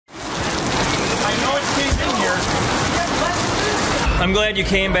I'm glad you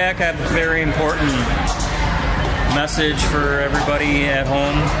came back. I have a very important message for everybody at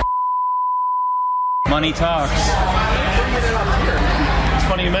home. Money talks. It's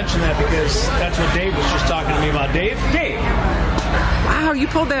funny you mention that because that's what Dave was just talking to me about. Dave? Wow, you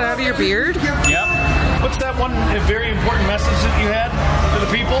pulled that out of your beard? Yep. What's that one very important message that you had for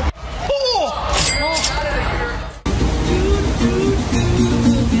the people?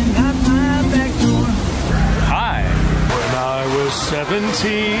 Hi. When I was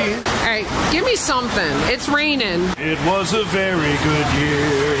 17. All right, give me something. It's raining. It was a very good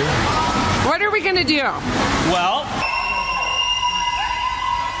year. What are we going to do? Well,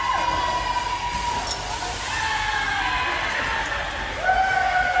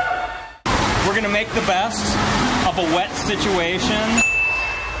 we're going to make the best of a wet situation.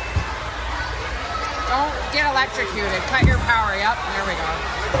 Don't get electrocuted. Cut your power. Yep, there we go.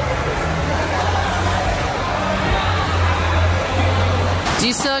 Do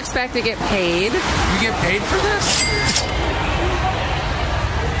you still expect to get paid? You get paid for this?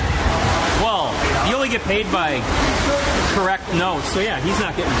 Well, you only get paid by correct notes, so yeah, he's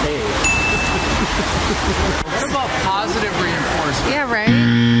not getting paid. What about positive reinforcement? Yeah, right?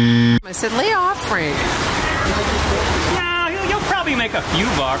 I said, lay off, Frank. Nah, you'll probably make a few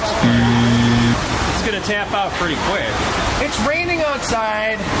bucks. It's gonna tap out pretty quick. It's raining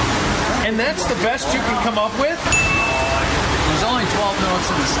outside, and that's the best you can come up with? There's only 12 notes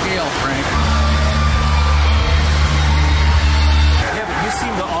in the scale, Frank. Yeah, but you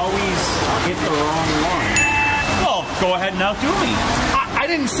seem to always hit the wrong one. Well, go ahead and outdo me. I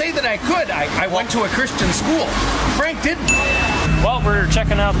didn't say that I could. I went to a Christian school. Frank didn't. Well, we're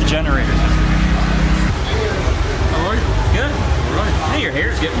checking out the generator. How are you? Good. All right. Hey, your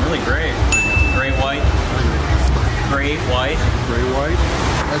hair's getting really gray. Gray white. Gray white. Gray white.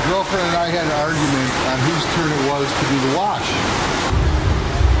 My girlfriend and I had an argument on whose turn it was to do the wash.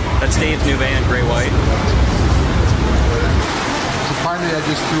 That's Dave's new band, Gray White. So finally I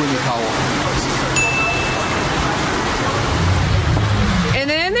just threw in the towel. And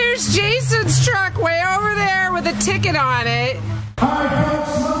then there's Jason's truck way over there with a ticket on it.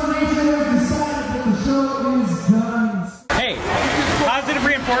 Hey, positive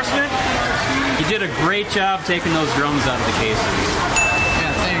reinforcement. You did a great job taking those drums out of the cases.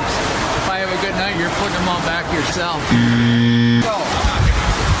 Yeah, thanks. If I have a good night, you're putting them all back yourself. Go.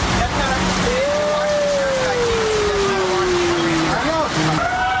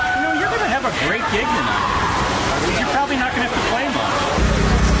 You know, you're going to have a great gig tonight. You're probably not going to have to play much.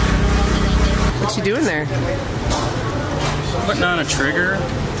 What you doing there? Putting on a trigger.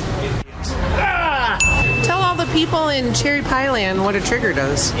 Tell all the people in Cherry Pie Land what a trigger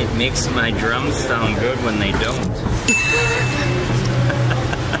does. It makes my drums sound good when they don't.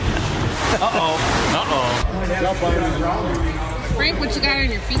 Uh-oh. Frank, what you got on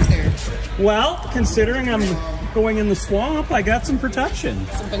your feet there? Well, considering I'm going in the swamp, I got some protection.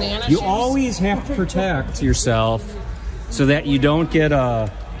 Some banana You shoes? always have to protect yourself so that you don't get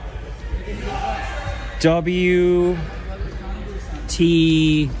a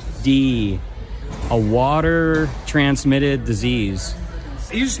WTD, a water-transmitted disease.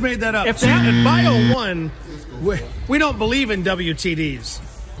 You just made that up. If See, that- at Bio 1, we don't believe in WTDs.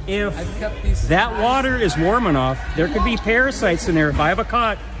 If that water is warm enough, there could be parasites in there. If I have a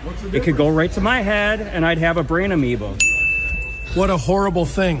cut, it could go right to my head, and I'd have a brain amoeba. What a horrible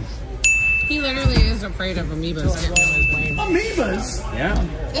thing. He literally is afraid of amoebas getting in his brain. Amoebas? Yeah.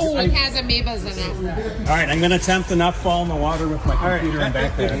 This one has amoebas in it. All right, I'm going to attempt to not fall in the water with my computer and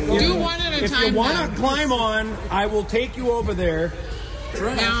backpack. Do one at a If time. you want to then. climb on, I will take you over there.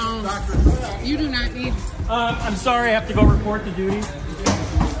 No, you do not need. I'm sorry, I have to go report to duty.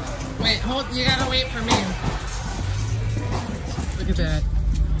 Wait, hold. You gotta wait for me. Look at that.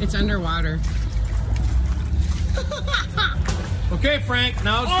 It's underwater. Okay, Frank,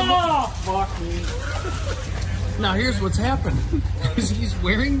 now it's Fuck me. Now here's what's happened. He's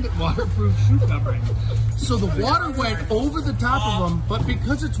wearing the waterproof shoe covering. So the water went over the top of him, but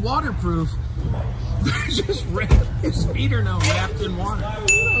because it's waterproof, his feet are now wrapped in water.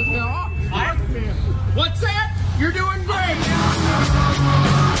 What's that? You're doing great.